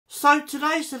So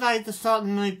today's the day to start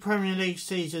the new Premier League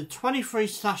season,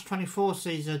 23/24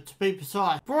 season to be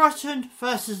precise. Brighton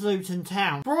versus Luton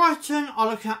Town. Brighton are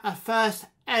looking at their first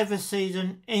ever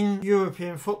season in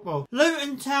European football.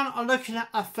 Luton Town are looking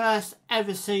at their first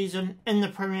ever season in the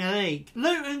Premier League.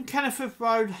 Luton Kenneth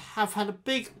Road have had a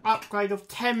big upgrade of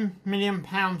 £10 million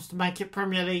to make it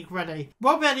Premier League ready.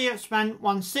 Rob Elliott's men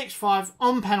won 6-5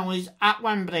 on penalties at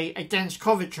Wembley against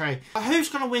Coventry. But who's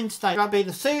going to win today? Will it be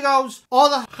the Seagulls or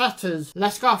the Hatters?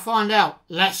 Let's go find out.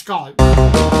 Let's go.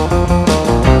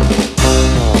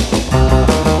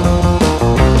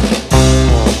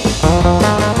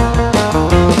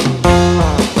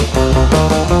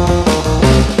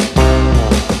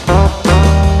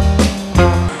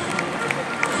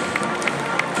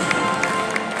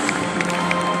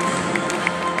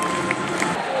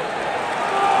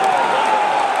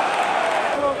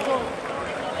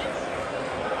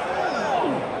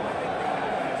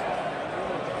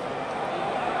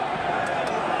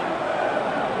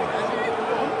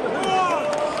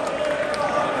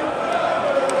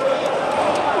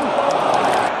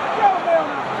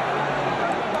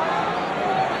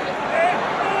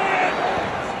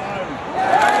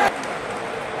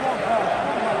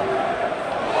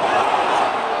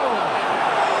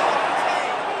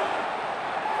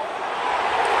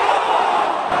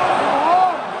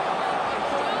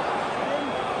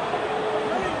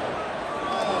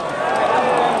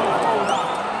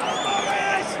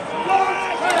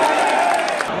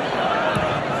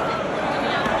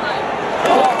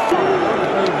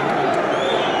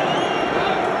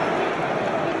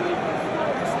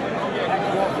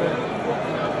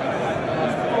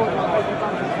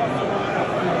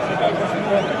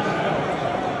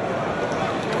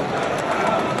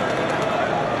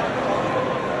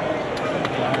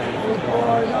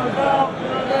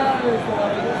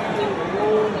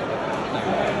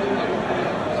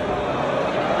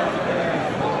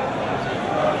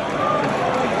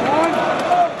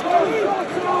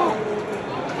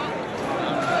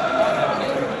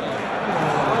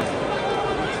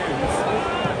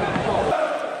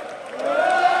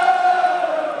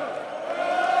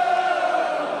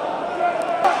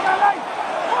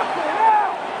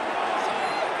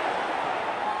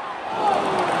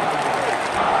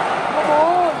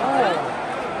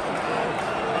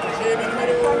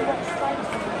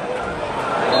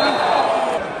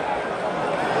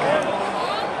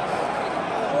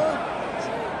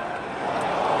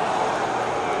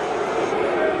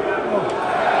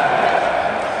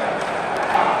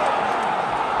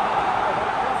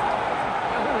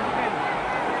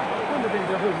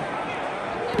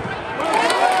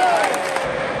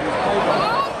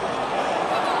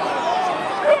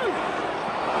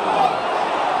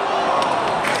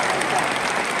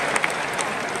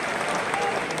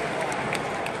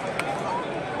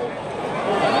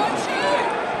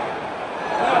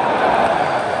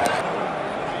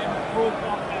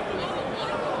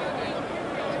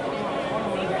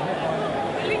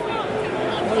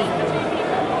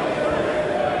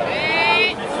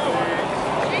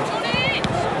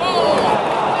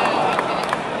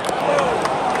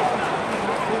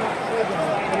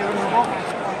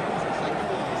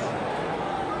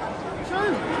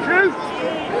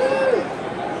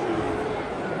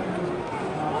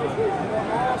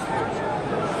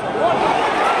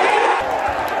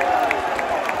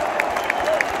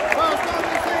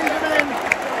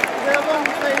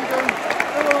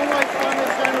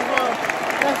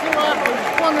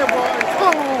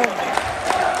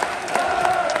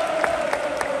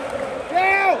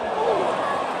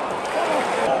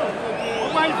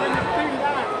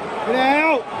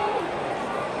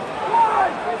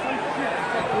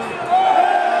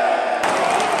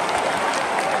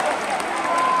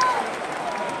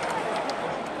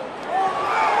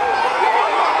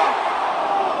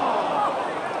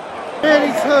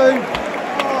 Nearly two.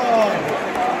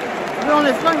 To be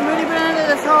honest, don't really been in it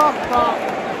this half, but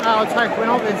I'll take one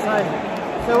obviously.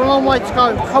 So we're a long way to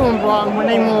go. Come on Brighton, we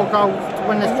need more goals to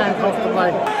win this game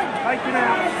comfortably. Taken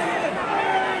out.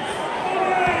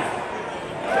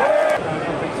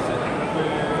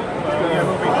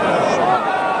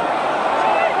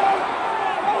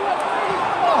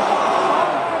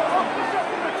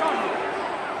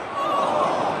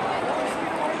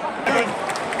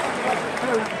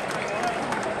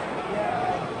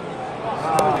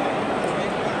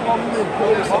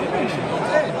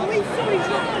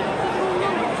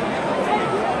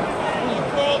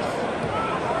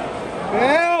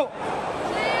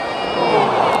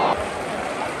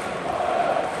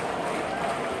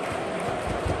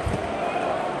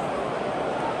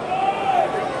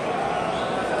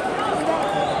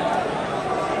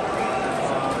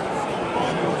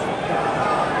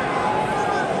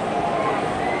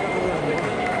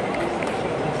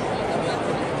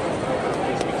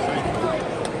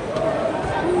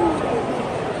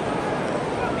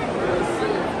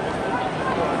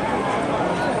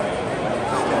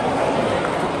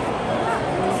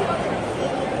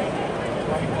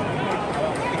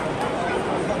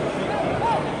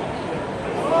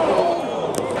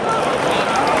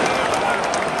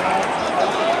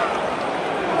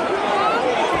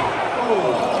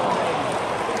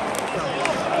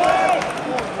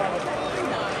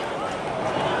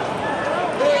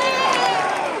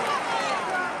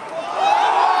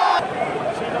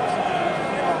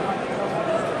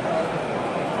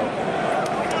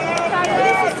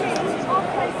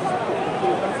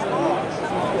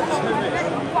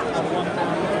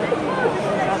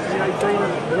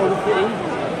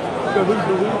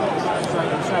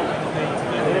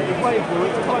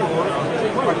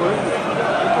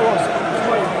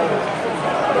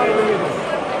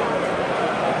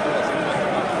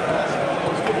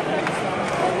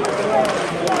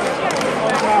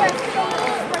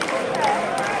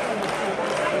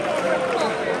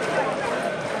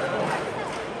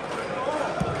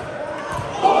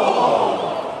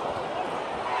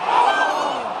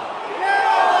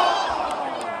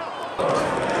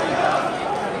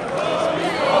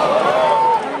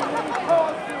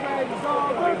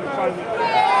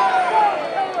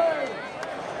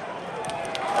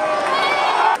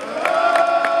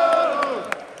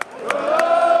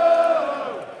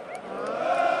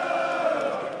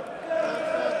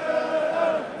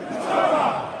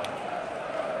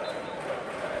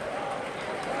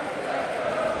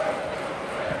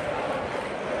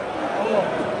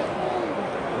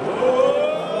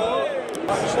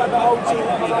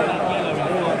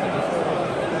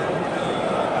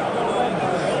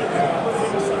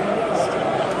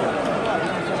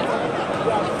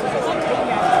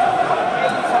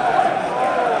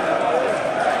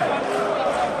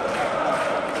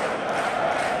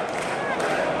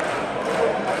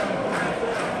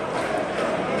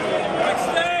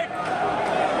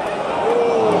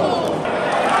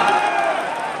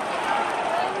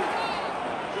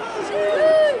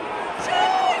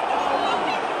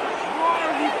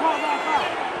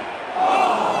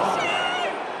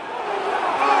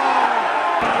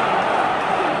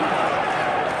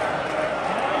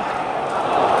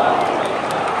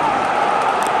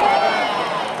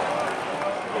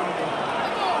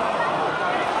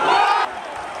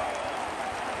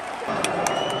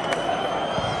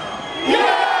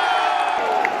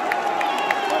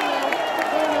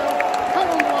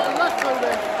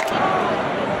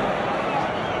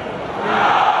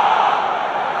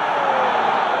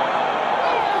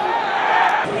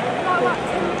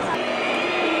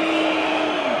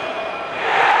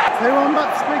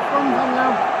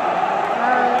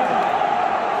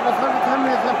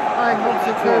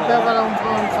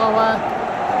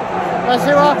 Let's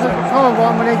see what happens. Come on,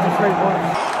 Brighton, we need the 3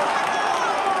 points.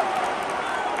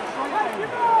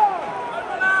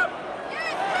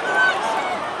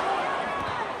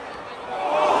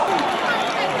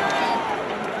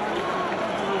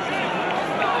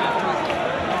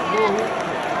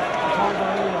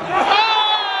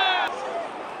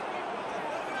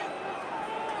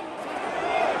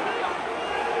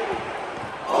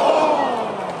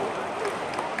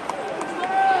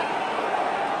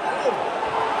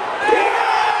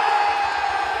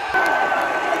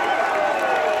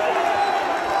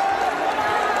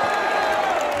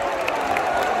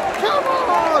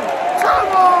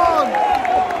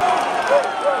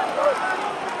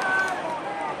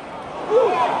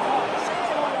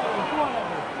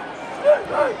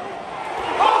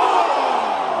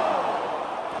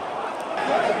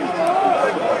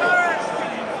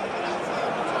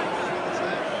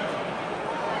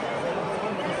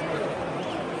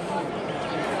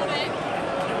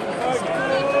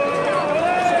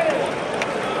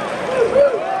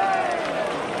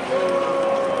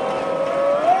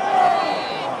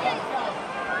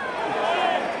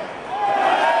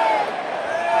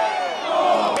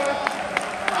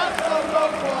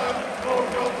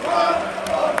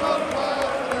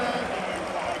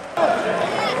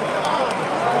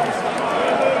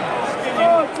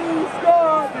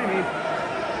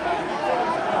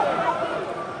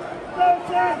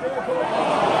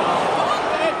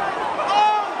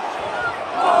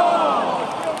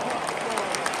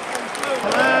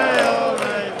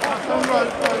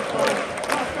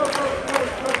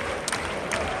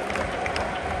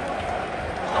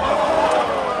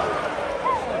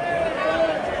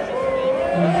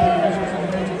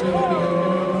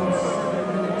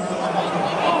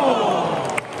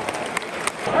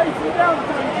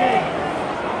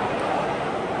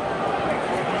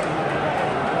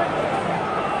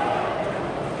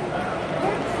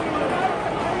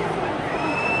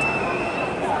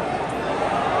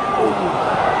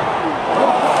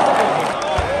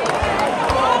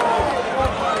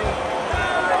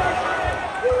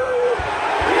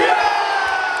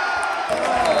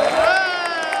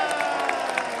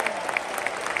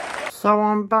 So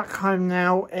I'm I'm back home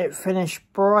now. It finished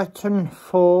Brighton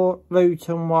 4,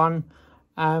 Luton 1.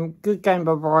 Good game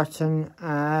by Brighton.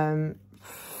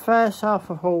 First half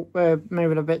I thought we were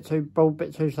moving a bit too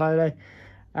slowly.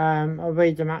 I'll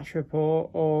read the match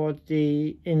report or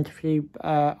the interview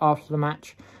after the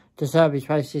match. De Zerbi's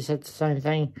basically said the same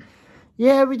thing.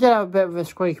 Yeah, we did have a bit of a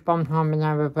squeaky bum time in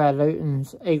there with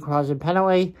Luton's equalising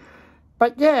penalty.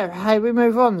 But yeah, hey, we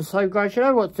move on. So guys, you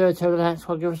know what to do till the next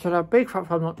one. Give us a big fat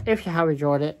thumbs up if you have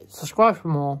enjoyed it. Subscribe for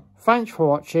more. Thanks for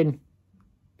watching.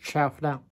 Ciao for now.